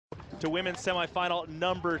to women's semifinal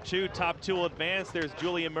number 2. Top 2 will advance. There's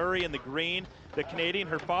Julia Murray in the green, the Canadian.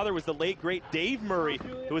 Her father was the late, great Dave Murray,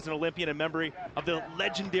 who was an Olympian and member of the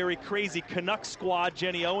legendary crazy Canuck squad.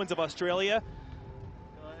 Jenny Owens of Australia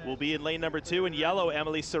will be in lane number 2. In yellow,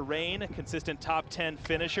 Emily Serrain, consistent top 10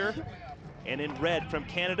 finisher. And in red from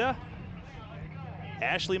Canada,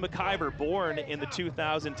 Ashley McIver, born in the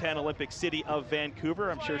 2010 Olympic city of Vancouver.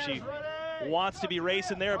 I'm sure she wants to be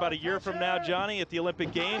racing there about a year from now, Johnny, at the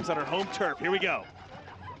Olympic Games on her home turf. Here we go.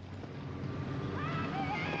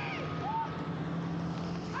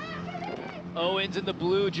 Owens in the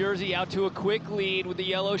blue jersey out to a quick lead with the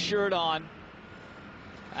yellow shirt on.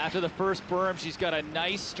 After the first berm, she's got a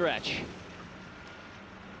nice stretch.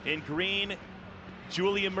 In green,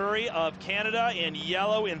 Julia Murray of Canada. In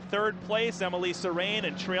yellow, in third place, Emily Serrain,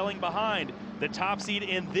 and trailing behind the top seed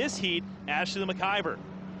in this heat, Ashley McIver.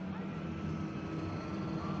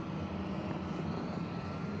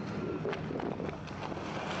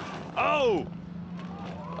 Oh!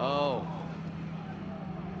 Oh.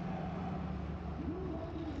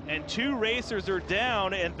 And 2 racers are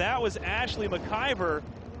down, and that was Ashley McIver.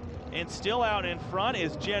 And still out in front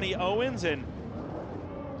is Jenny Owens, and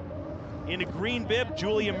in a green bib,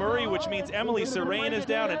 Julia Murray, which means Emily Serrain is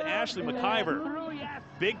down, and Ashley McIver.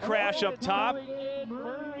 Big crash up top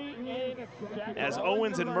as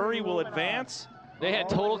Owens and Murray will advance. They had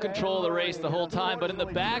total control of the race the whole time, but in the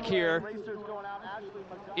back here,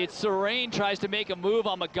 it's Serrain tries to make a move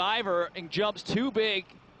on McIver and jumps too big,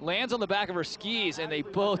 lands on the back of her skis, and they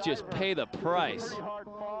both just pay the price.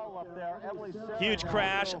 Huge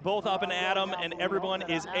crash, both up and at 'em, and everyone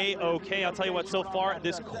is A-OK. I'll tell you what, so far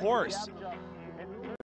this course